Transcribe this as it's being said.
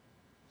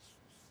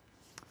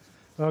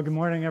Well, good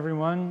morning,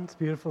 everyone. It's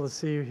beautiful to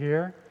see you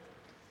here.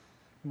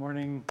 Good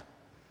morning,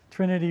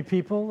 Trinity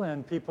people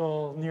and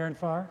people near and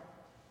far.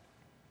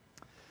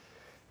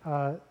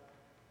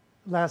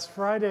 Last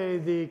Friday,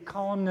 the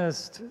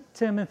columnist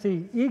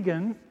Timothy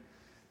Egan,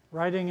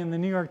 writing in the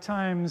New York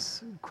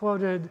Times,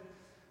 quoted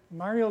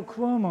Mario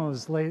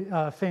Cuomo's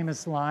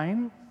famous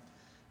line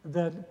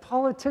that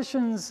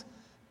politicians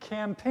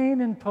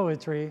campaign in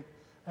poetry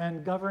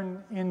and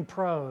govern in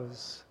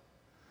prose.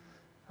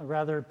 A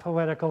rather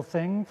poetical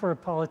thing for a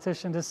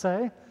politician to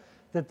say,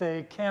 that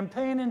they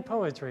campaign in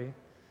poetry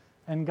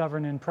and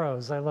govern in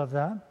prose. I love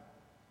that.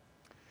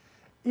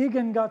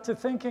 Egan got to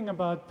thinking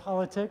about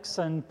politics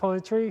and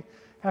poetry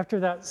after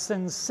that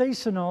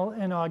sensational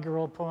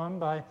inaugural poem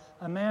by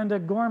Amanda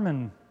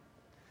Gorman.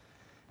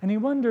 And he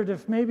wondered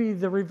if maybe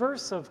the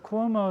reverse of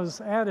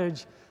Cuomo's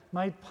adage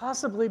might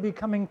possibly be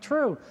coming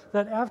true,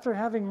 that after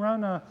having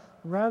run a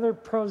rather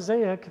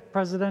prosaic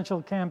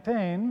presidential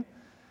campaign,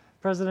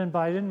 President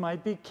Biden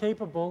might be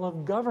capable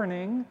of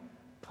governing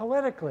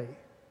poetically.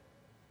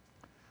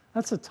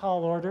 That's a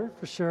tall order,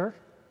 for sure.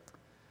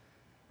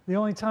 The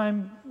only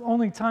time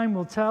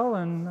will tell,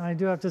 and I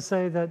do have to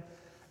say that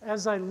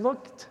as I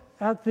looked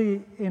at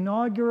the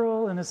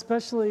inaugural, and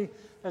especially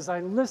as I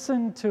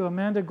listened to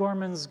Amanda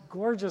Gorman's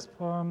gorgeous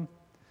poem,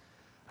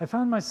 I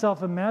found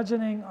myself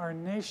imagining our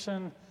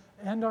nation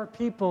and our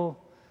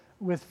people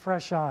with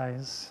fresh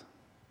eyes.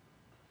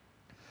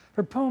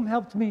 Her poem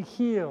helped me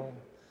heal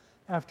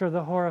after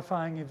the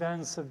horrifying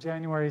events of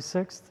January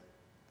 6th.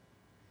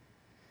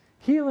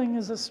 Healing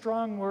is a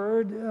strong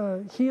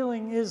word.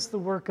 Healing is the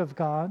work of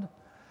God.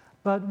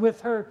 But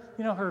with her,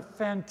 her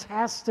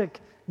fantastic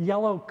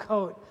yellow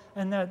coat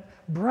and that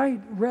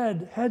bright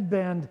red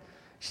headband,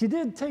 she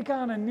did take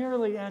on a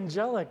nearly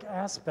angelic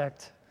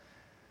aspect.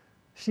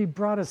 She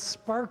brought a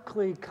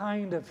sparkly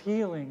kind of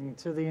healing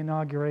to the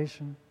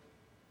inauguration.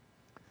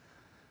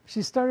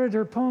 She started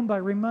her poem by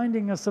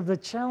reminding us of the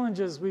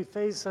challenges we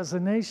face as a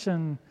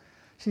nation.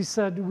 She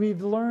said,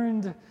 "We've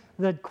learned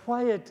that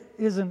quiet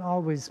isn't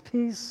always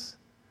peace,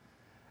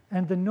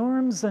 and the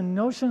norms and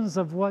notions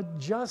of what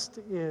just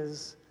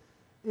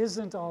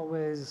isn't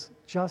always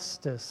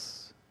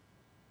justice."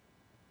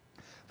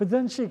 But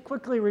then she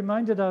quickly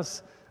reminded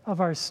us of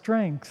our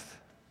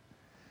strength,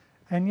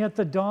 and yet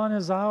the dawn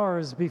is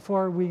ours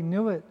before we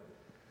knew it.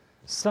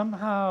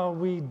 Somehow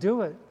we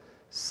do it.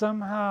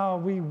 Somehow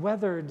we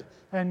weathered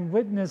and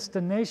witnessed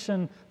a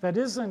nation that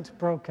isn't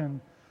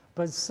broken,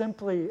 but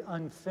simply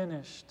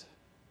unfinished.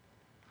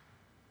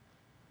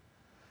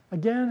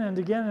 Again and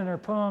again in her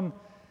poem,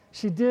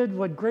 she did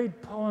what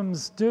great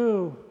poems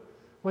do,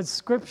 what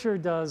Scripture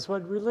does,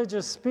 what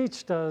religious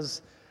speech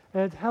does.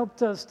 It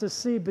helped us to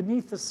see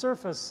beneath the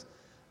surface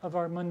of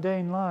our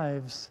mundane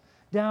lives,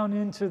 down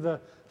into the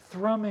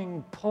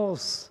thrumming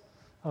pulse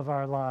of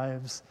our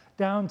lives,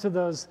 down to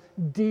those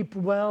deep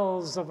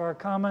wells of our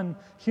common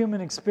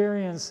human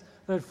experience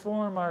that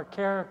form our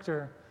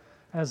character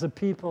as a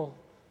people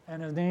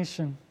and a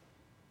nation.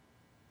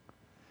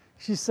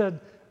 She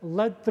said,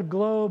 "Let the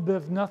globe,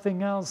 if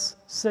nothing else,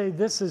 say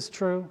this is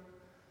true,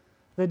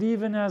 that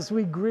even as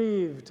we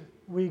grieved,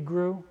 we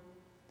grew,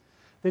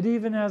 that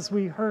even as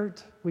we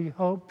hurt, we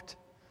hoped,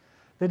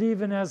 that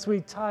even as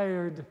we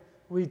tired,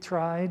 we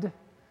tried,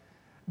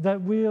 that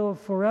we'll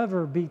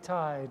forever be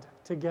tied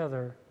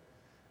together,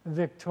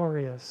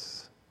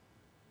 victorious."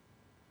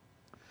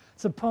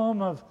 It's a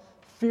poem of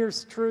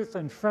fierce truth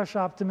and fresh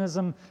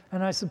optimism,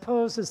 and I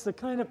suppose it's the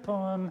kind of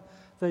poem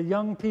that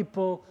young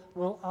people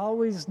will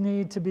always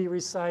need to be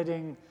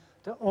reciting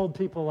to old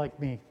people like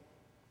me.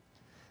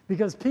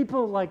 Because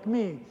people like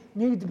me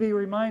need to be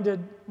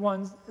reminded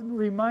once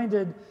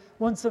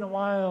in a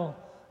while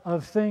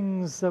of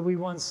things that we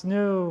once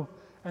knew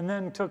and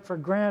then took for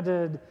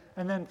granted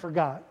and then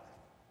forgot.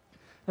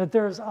 That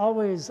there's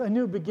always a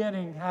new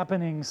beginning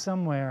happening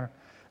somewhere.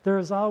 There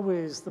is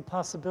always the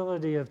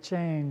possibility of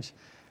change,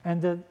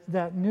 and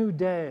that new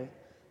day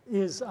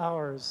is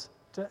ours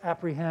to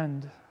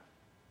apprehend.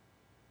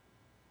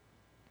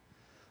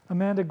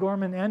 Amanda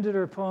Gorman ended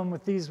her poem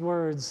with these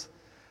words,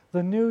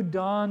 "The new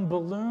dawn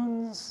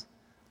balloons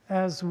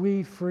as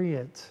we free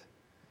it.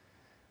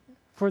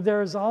 For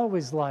there is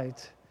always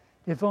light,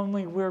 if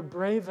only we're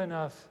brave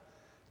enough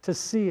to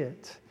see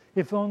it,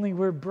 if only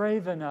we're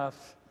brave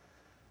enough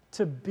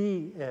to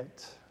be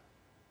it."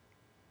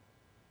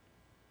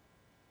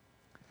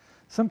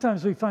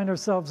 Sometimes we find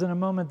ourselves in a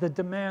moment that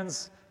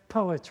demands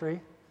poetry,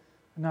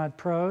 not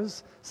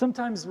prose.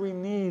 Sometimes we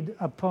need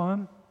a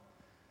poem.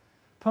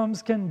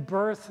 Poems can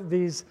birth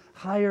these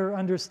higher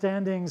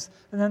understandings,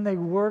 and then they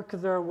work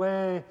their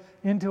way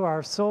into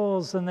our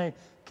souls, and they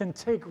can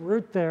take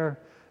root there.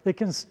 They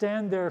can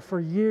stand there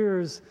for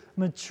years,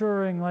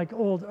 maturing like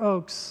old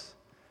oaks.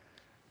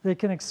 They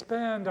can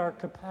expand our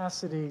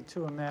capacity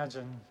to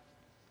imagine.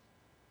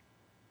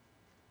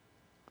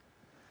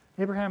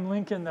 Abraham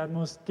Lincoln, that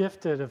most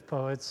gifted of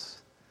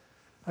poets,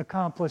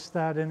 accomplished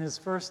that in his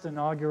first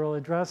inaugural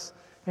address,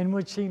 in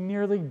which he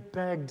merely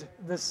begged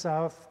the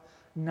South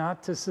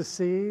not to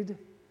secede.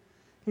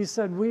 He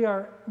said, "We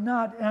are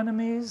not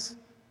enemies,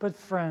 but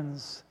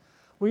friends.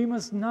 We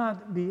must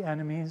not be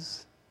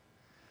enemies.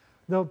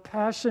 Though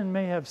passion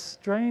may have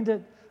strained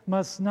it,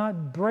 must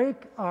not break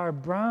our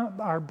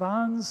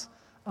bonds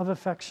of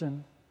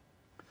affection.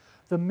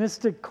 The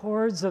mystic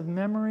cords of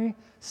memory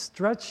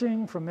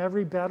stretching from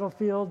every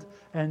battlefield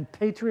and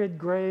patriot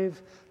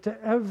grave to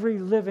every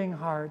living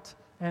heart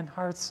and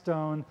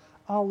hearthstone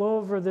all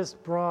over this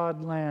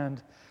broad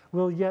land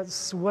will yet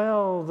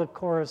swell the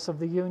chorus of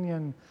the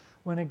Union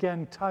when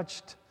again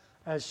touched,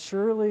 as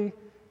surely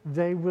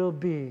they will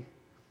be,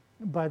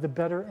 by the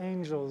better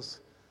angels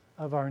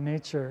of our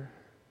nature.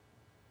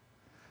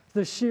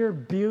 The sheer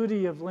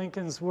beauty of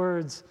Lincoln's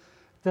words,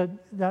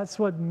 that's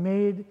what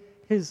made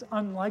his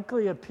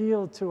unlikely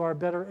appeal to our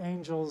better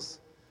angels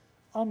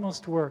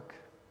almost work.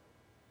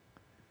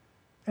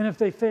 And if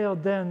they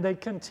failed then, they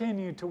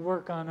continue to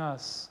work on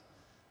us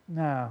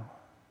now.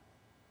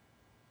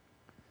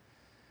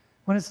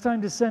 When it's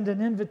time to send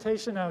an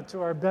invitation out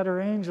to our better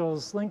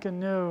angels,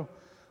 Lincoln knew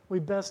we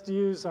best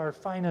use our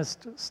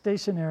finest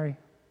stationery.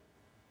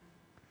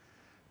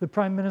 The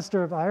Prime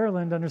Minister of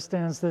Ireland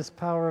understands this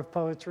power of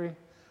poetry,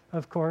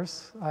 of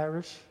course,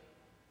 Irish.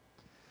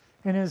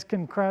 In his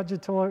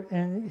congratulatory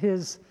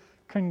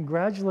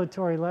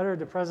letter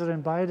to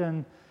President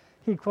Biden,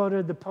 he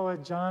quoted the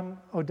poet John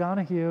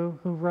O'Donohue,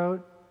 who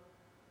wrote,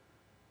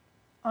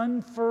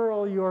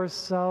 "Unfurl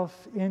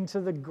yourself into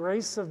the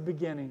grace of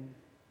beginning.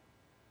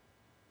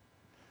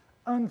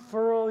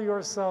 Unfurl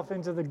yourself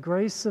into the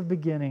grace of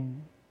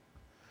beginning."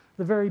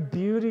 The very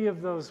beauty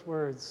of those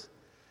words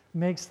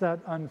makes that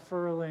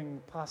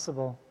unfurling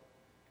possible.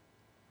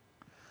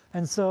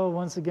 And so,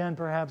 once again,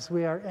 perhaps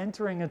we are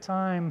entering a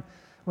time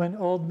when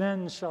old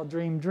men shall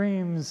dream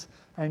dreams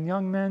and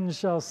young men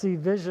shall see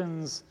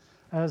visions,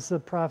 as the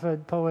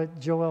poet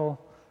Joel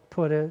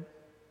put it.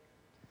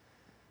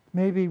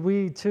 Maybe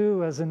we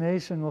too, as a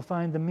nation, will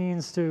find the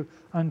means to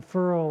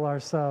unfurl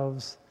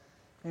ourselves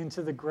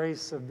into the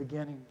grace of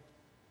beginning.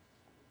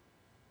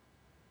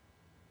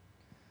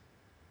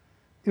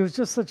 It was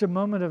just such a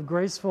moment of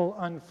graceful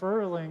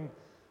unfurling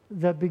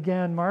that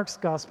began Mark's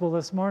gospel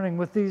this morning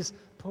with these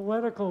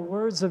poetical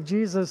words of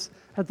Jesus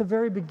at the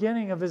very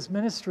beginning of his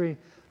ministry.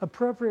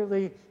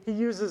 Appropriately, he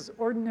uses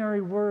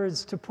ordinary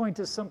words to point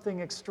to something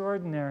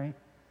extraordinary.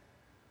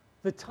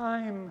 The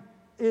time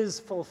is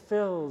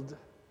fulfilled,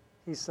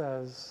 he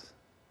says.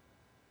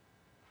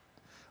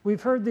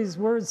 We've heard these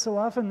words so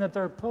often that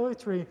their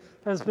poetry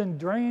has been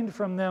drained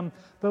from them,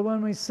 but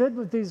when we sit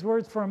with these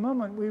words for a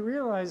moment, we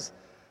realize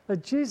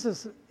that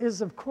Jesus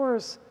is, of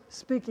course,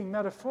 speaking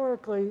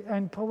metaphorically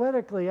and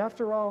poetically.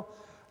 After all,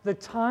 the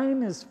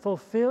time is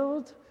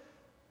fulfilled.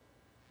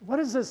 What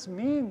does this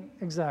mean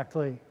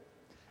exactly?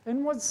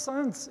 In what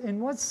sense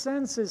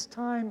is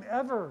time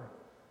ever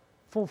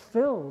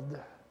fulfilled?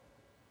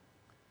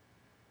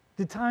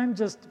 Did time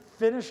just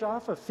finish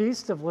off a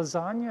feast of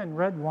lasagna and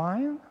red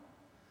wine?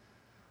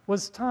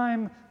 Was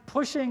time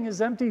pushing his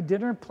empty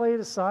dinner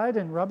plate aside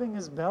and rubbing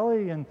his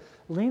belly and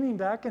leaning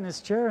back in his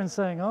chair and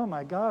saying, "Oh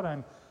my God,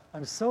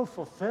 I'm so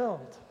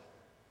fulfilled"?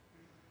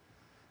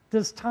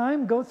 Does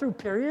time go through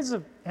periods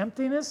of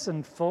emptiness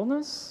and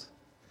fullness?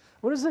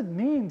 What does it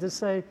mean to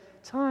say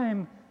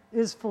time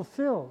is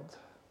fulfilled?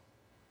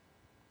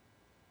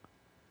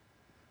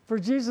 For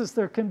Jesus,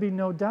 there can be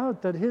no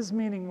doubt that his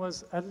meaning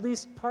was at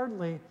least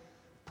partly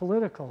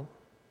political.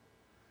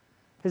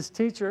 His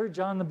teacher,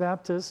 John the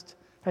Baptist,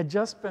 had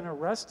just been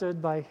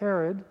arrested by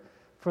Herod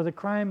for the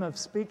crime of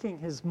speaking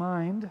his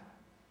mind.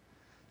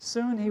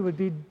 Soon he would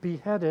be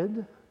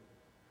beheaded.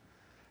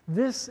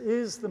 This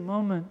is the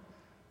moment,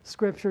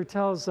 Scripture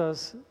tells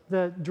us,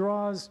 that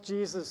draws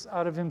Jesus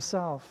out of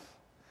himself.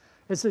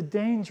 It's a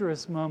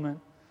dangerous moment,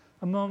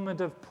 a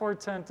moment of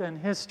portent and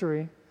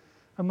history,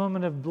 a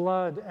moment of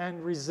blood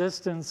and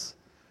resistance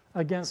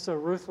against a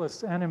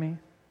ruthless enemy.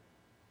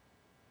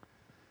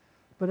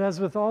 But as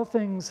with all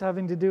things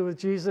having to do with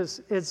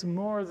Jesus, it's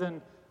more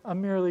than a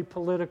merely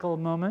political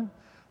moment.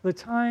 The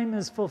time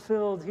is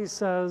fulfilled, he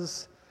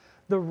says.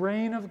 The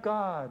reign of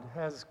God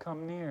has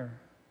come near.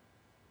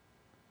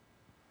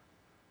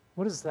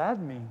 What does that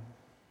mean?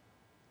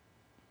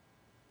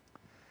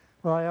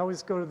 Well, I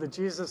always go to the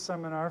Jesus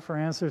Seminar for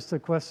answers to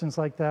questions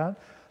like that.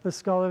 The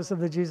scholars of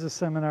the Jesus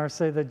Seminar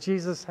say that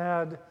Jesus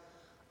had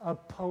a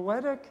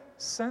poetic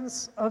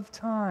sense of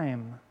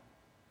time.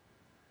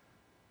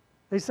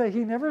 They say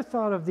he never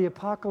thought of the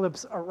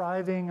apocalypse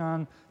arriving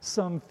on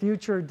some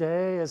future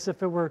day as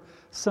if it were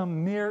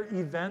some mere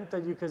event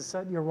that you could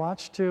set your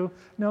watch to.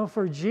 No,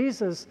 for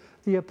Jesus,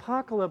 the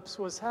apocalypse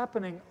was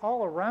happening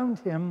all around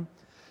him.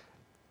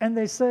 And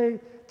they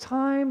say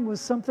time was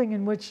something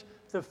in which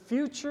the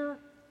future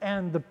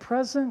and the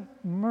present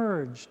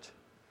merged,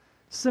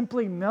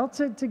 simply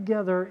melted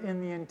together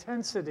in the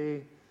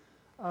intensity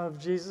of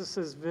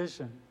Jesus'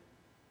 vision.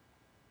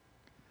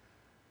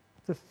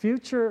 The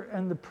future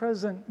and the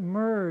present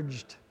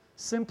merged,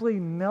 simply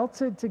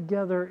melted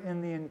together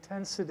in the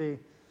intensity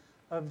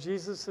of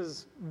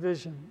Jesus'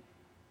 vision.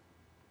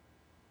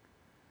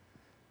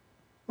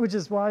 Which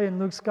is why in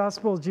Luke's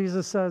gospel,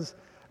 Jesus says,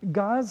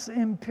 God's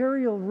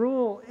imperial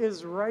rule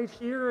is right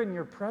here in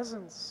your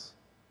presence.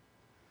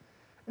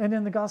 And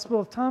in the Gospel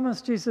of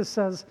Thomas, Jesus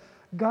says,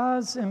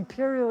 God's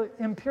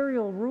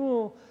imperial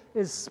rule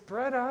is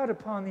spread out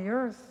upon the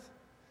earth,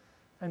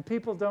 and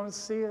people don't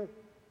see it.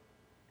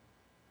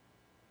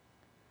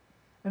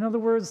 In other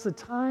words, the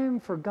time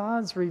for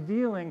God's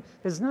revealing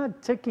is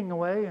not ticking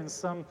away in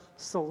some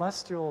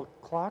celestial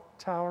clock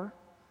tower.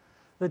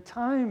 The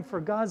time for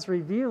God's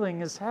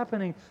revealing is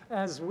happening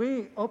as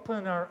we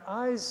open our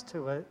eyes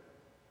to it.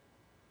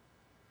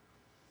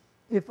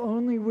 If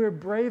only we're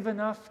brave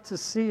enough to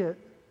see it,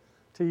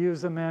 to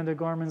use Amanda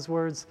Gorman's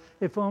words,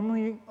 if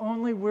only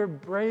we're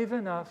brave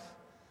enough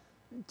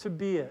to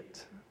be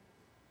it.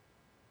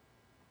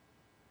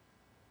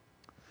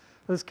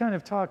 This kind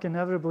of talk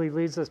inevitably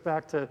leads us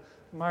back to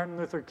Martin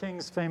Luther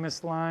King's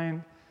famous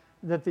line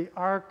that the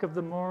arc of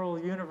the moral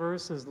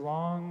universe is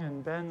long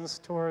and bends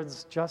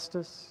towards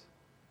justice.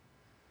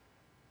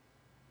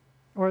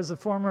 Or as the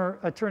former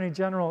Attorney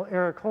General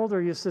Eric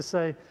Holder used to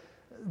say,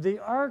 the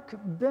arc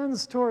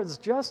bends towards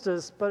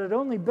justice, but it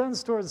only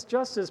bends towards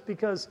justice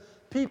because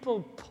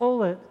people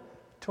pull it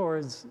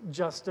towards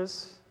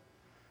justice.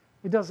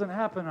 It doesn't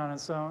happen on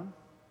its own.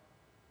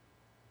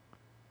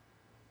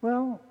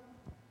 Well,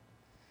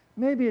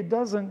 maybe it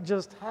doesn't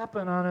just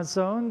happen on its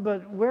own,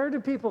 but where do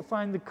people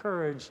find the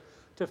courage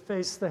to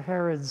face the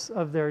Herods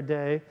of their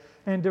day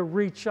and to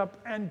reach up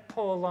and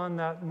pull on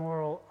that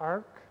moral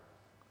arc?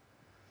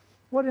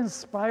 What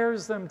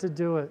inspires them to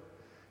do it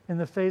in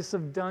the face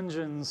of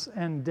dungeons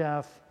and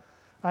death?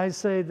 I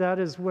say that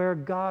is where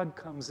God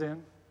comes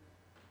in.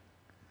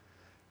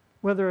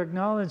 Whether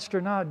acknowledged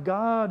or not,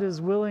 God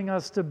is willing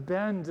us to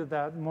bend to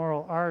that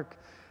moral arc.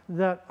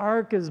 That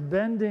arc is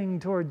bending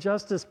toward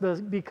justice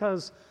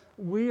because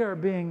we are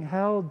being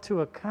held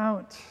to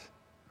account.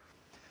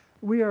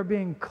 We are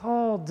being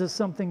called to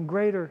something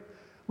greater.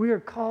 We are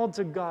called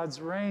to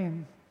God's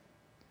reign,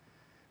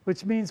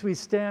 which means we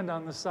stand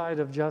on the side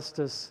of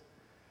justice.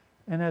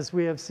 And as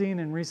we have seen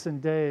in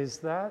recent days,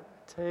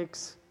 that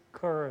takes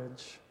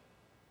courage.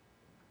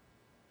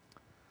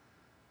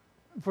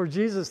 For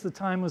Jesus, the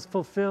time was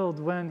fulfilled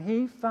when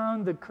he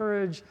found the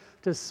courage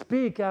to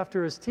speak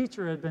after his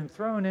teacher had been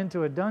thrown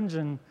into a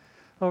dungeon.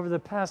 Over the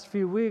past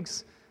few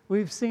weeks,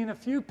 we've seen a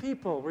few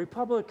people,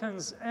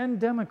 Republicans and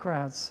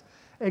Democrats,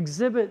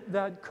 exhibit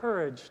that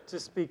courage to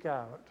speak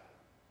out.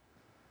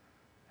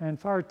 And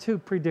far too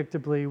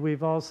predictably,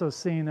 we've also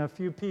seen a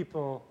few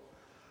people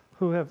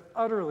who have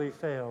utterly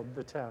failed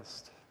the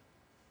test.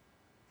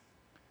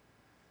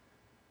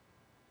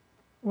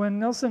 When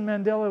Nelson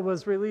Mandela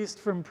was released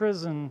from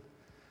prison,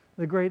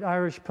 the great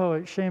Irish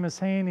poet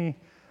Seamus Heaney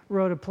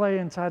wrote a play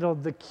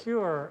entitled The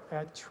Cure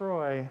at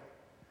Troy.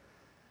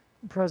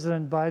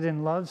 President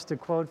Biden loves to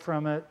quote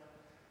from it,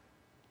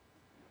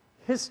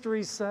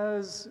 "History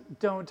says,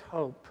 don't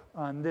hope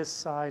on this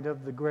side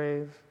of the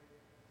grave.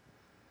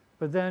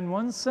 But then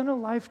once in a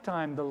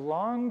lifetime, the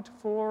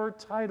longed-for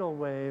tidal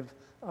wave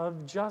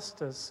of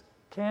justice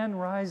can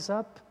rise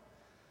up,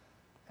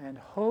 and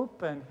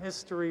hope and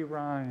history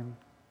rhyme."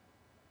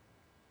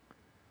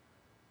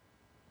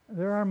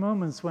 There are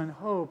moments when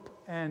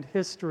hope and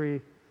history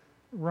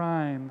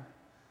rhyme.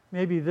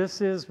 Maybe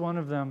this is one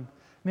of them.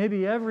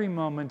 Maybe every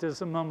moment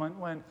is a moment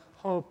when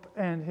hope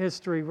and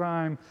history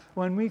rhyme,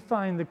 when we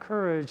find the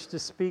courage to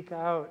speak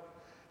out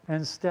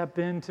and step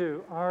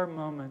into our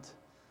moment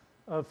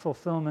of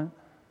fulfillment.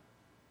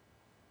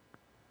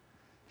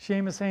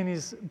 Seamus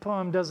Heaney's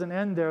poem doesn't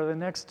end there. The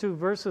next two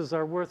verses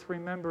are worth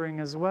remembering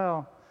as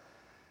well.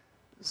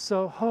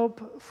 So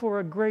hope for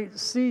a great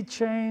sea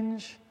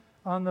change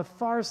on the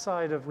far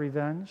side of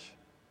revenge.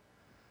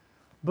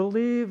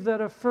 Believe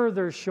that a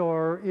further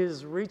shore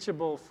is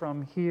reachable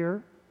from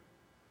here.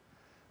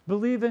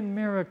 Believe in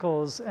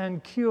miracles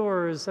and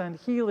cures and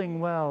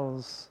healing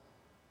wells.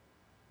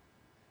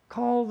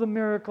 Call the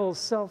miracle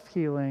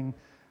self-healing,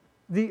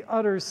 the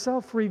utter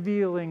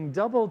self-revealing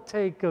double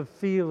take of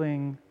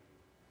feeling.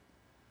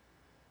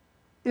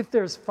 If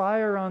there's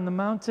fire on the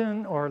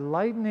mountain or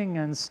lightning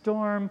and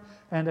storm,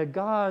 and a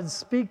God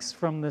speaks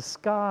from the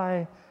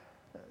sky,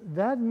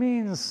 that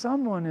means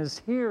someone is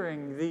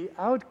hearing the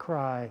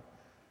outcry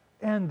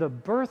and the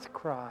birth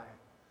cry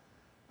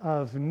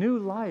of new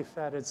life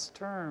at its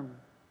term.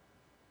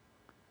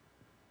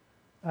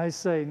 I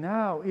say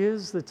now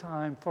is the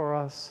time for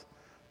us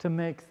to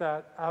make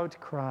that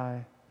outcry,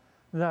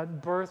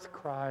 that birth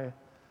cry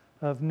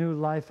of new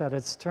life at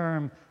its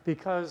term,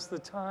 because the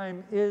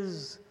time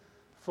is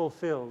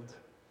fulfilled,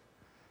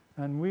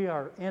 and we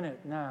are in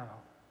it now.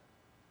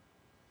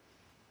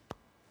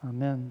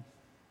 Amen.